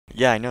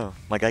Yeah, I know.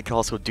 My guy can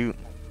also Doot.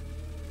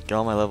 Get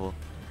on my level.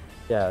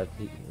 Yeah,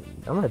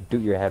 I'm gonna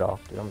doot your head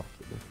off, dude. I'm not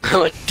kidding. I'm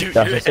like, dude,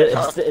 Josh, your instead, head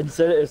off.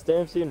 instead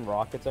of seeing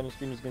rockets on your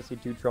screen, you're just gonna see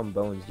two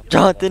trombones.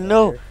 Jonathan,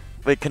 no!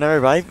 Wait, can I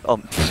revive?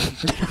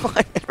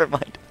 Never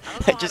mind. I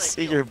don't I know how just to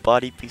see heal. your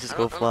body pieces I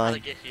go don't know how to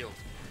flying. get healed.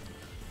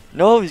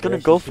 No, he's gonna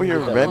Yeah, go she's for your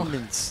gonna go.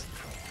 remnants.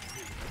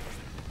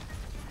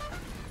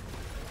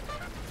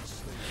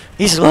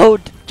 He's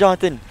slowed,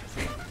 Jonathan.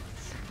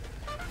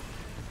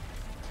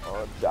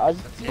 Oh, Josh.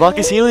 Block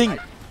his healing.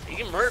 He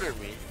can murder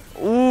me.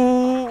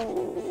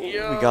 Ooh,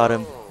 Yo. we got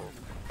him.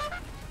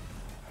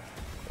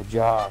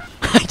 Josh.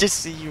 I just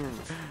see you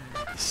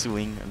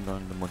swing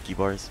on the monkey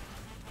bars.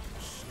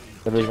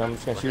 Literally, I'm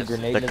just gonna shoot a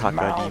grenade The in his caca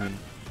mouth. demon.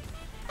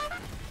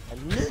 I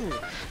knew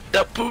it.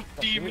 The poop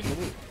demon.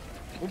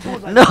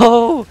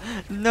 No!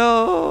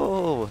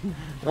 No!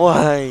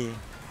 Why?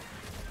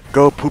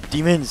 Go poop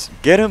demons!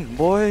 Get him,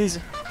 boys!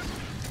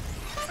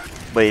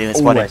 Wait, it's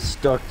Ooh, funny. I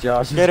stuck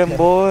Josh. Get him,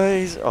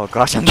 boys! Oh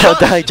gosh, I'm gonna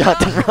die,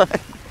 Jonathan, run!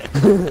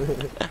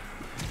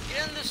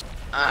 Get in this.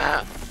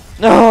 Ah.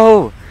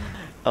 No!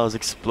 I was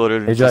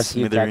exploded Hey into Josh,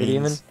 you caca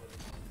demon? smithereens.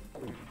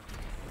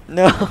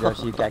 No!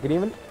 Josh, you caca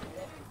demon?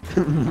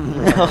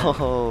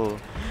 No!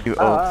 You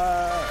Ow.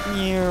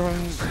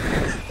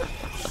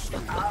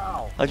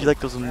 How'd you like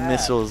those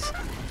missiles?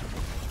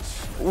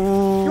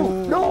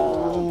 Ooh!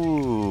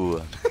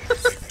 No!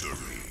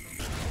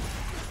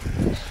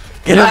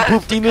 Get him, Ah,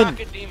 poop it's the demon!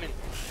 caca demon.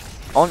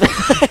 On the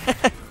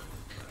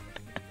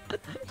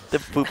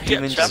poop I got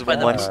demon trapped just by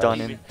the one-shot poop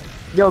him. demon.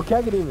 Yo,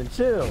 caca demon,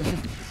 chill.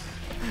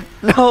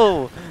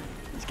 No!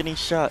 He's getting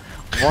shot.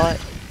 What?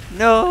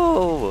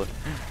 No!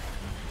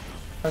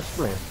 That's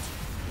me.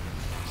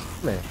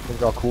 Man,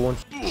 things all cool and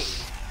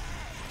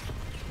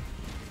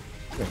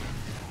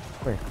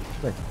Wait.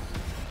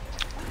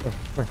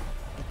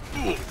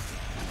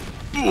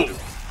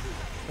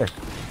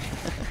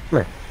 Come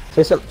here.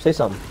 Say something. Say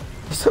something.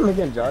 Say something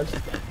again, Josh.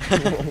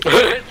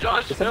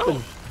 Josh, Say no.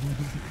 something.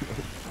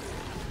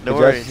 Don't Hey,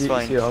 worry, Josh, it's see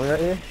fine. a homie right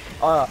here?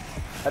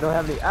 I don't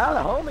have any. Ah,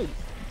 the homie.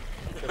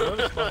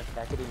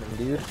 Caca demon,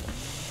 dude.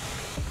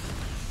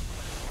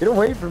 Get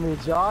away from me,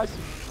 Josh.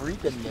 You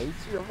freaking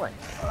nature. Oh my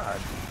god.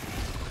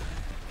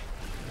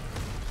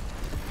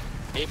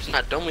 Abe's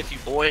not done with you,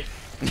 boy.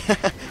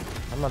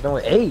 I'm not done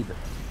with Abe.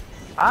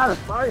 Ah, the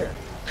fire.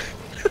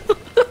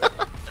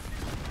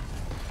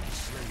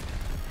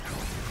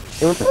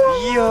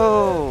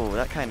 Yo!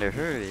 That kinda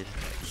hurt.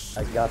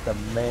 I got the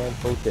man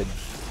posted.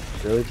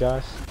 Really,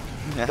 Josh?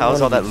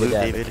 How's all that loot,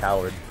 David? David?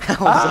 Coward.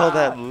 How's all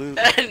that loot?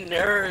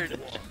 Nerd.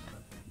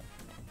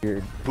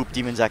 Weird. Poop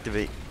demons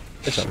activate.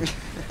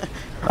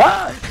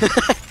 Ah!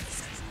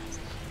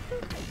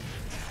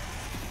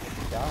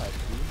 God,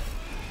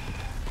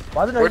 dude.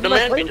 Why did I Where'd use the my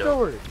man be, though?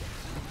 flamethrower?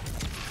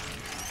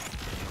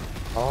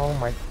 Oh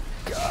my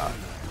god.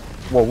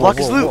 Whoa, whoa, Block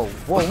whoa, his whoa, loot.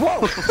 whoa,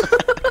 whoa.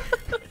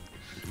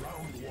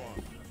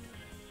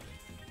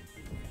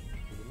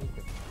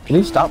 Can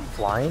you stop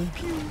flying?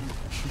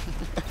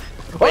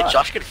 Wait, Ah!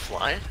 Josh can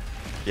fly?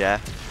 Yeah.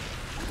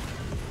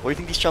 What do you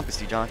think these trumpets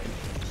do, Jonathan?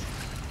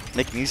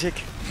 Make music?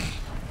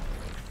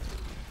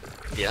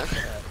 Yeah.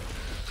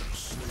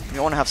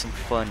 You wanna have some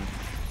fun.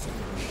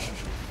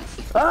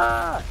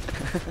 Ah!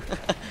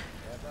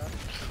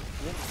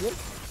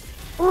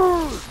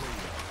 Ooh!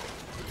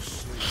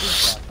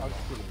 I was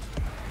kidding.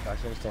 Josh,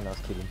 you understand I was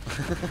kidding.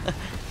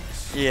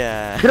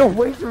 Yeah. Get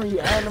away from me,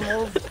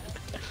 animals!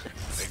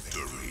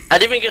 I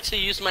didn't even get to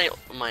use my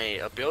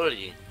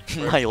ability.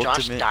 Where My Josh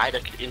ultimate. died, I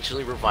could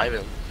instantly revive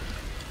him.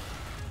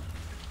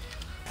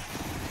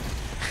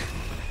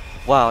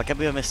 Wow, I can't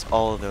believe I missed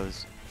all of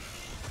those.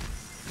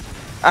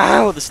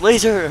 Ow, this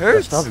laser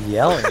hurts! Stop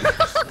yelling.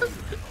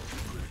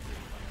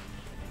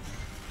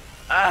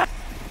 Ah!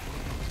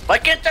 Why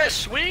can't I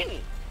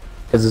swing?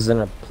 Because it's in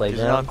a Because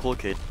you're not a playground. cool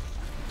kid.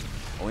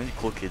 Only the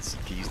cool kids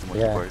can use the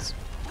monkey Yeah. bars.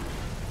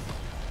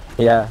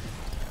 Yeah.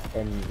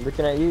 And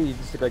looking at you, you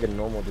just look like a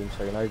normal dude,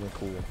 so you're not even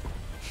cool.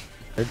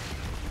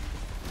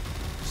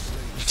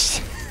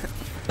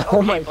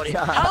 Oh my buddy.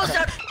 god. How is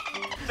that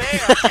fair?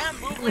 I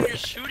can't move when you're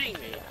shooting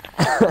me.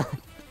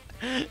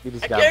 You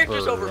just My got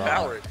character's burned.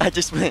 overpowered. I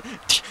just went.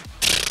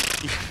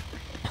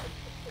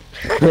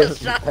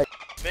 It's not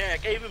fair. I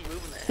can't even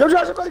move in Yo, that.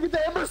 Josh, I'm about to get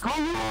the embers!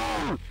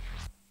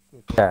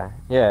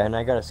 Yeah, and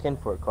I got a skin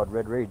for it called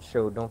Red Rage,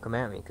 so don't come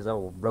at me, because I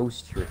will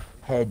roast your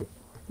head.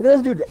 Look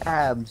at this dude's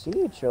abs. You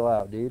need to chill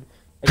out, dude.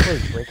 I can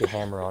always break a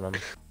hammer on him.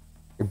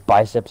 Your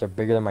biceps are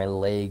bigger than my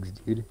legs,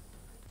 dude.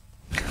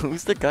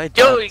 Who's the guy? Yo,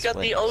 John's you got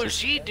the playing?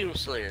 OG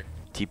Doomslayer.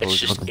 T-pose. It's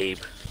just Abe.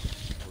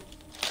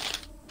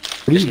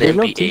 What His name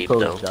no be Abe, T-pose,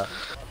 though. Josh.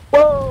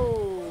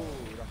 Whoa!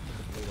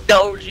 The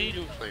OG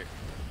Doomslayer.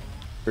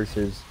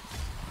 Versus...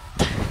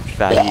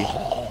 Fatty.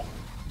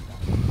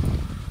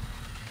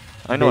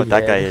 I know what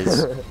that guy Big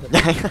is.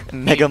 head.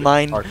 Mega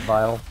Mine. Arc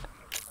Vile.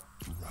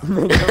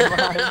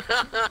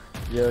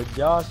 Yo,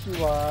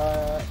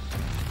 Joshua.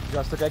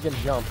 Josh, look, I can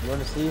jump. You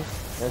wanna see? You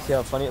wanna see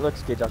how funny it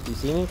looks? Okay, Josh, do you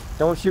see me?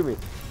 Don't shoot me.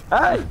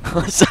 Hey!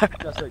 Sorry.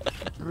 Just like,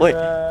 Wait.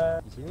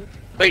 You see me?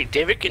 Wait,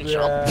 David can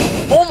jump.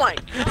 Yeah. Oh my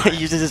He god!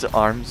 uses his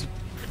arms.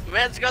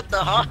 Man's got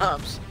the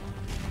hops.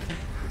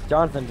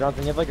 Jonathan, you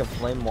have like a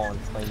flame wall and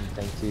flame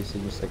thing too, so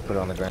you just like put it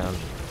on the ground.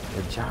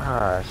 Good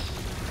Josh.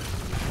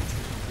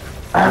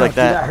 Like dude,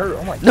 that. hurt.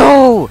 Oh my god.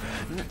 No!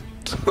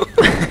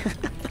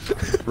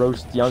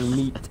 Roast young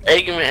meat.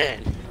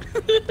 Eggman.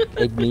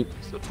 Egg meat.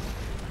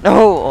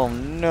 No! Oh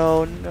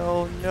no,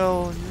 no,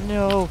 no,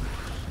 no.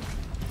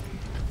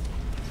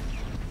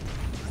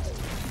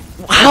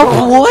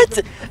 How? What?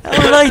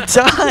 How did I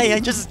die? I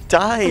just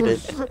died.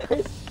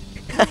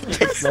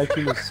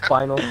 Sniping the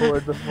spinal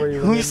cord before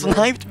you. Who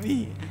sniped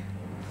me?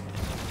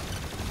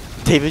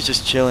 David's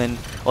just chilling.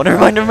 Oh, never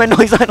mind, no,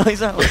 he's not, no, he's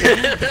not.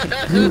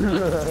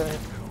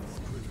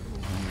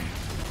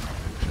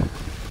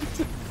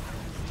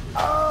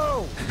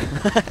 Oh!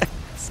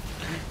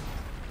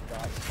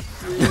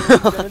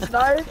 Gonna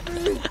snipe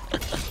me.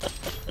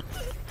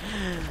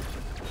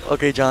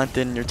 Okay,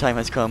 Jonathan, your time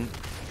has come.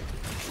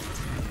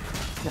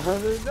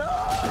 Jonathan, no!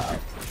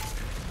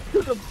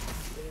 Yeah,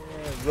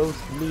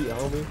 roast meat,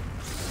 homie.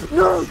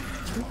 No!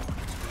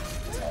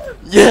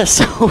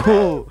 Yes!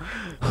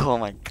 Oh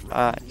my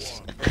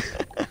gosh.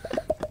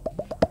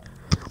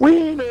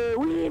 Wiener!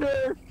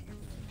 Wiener!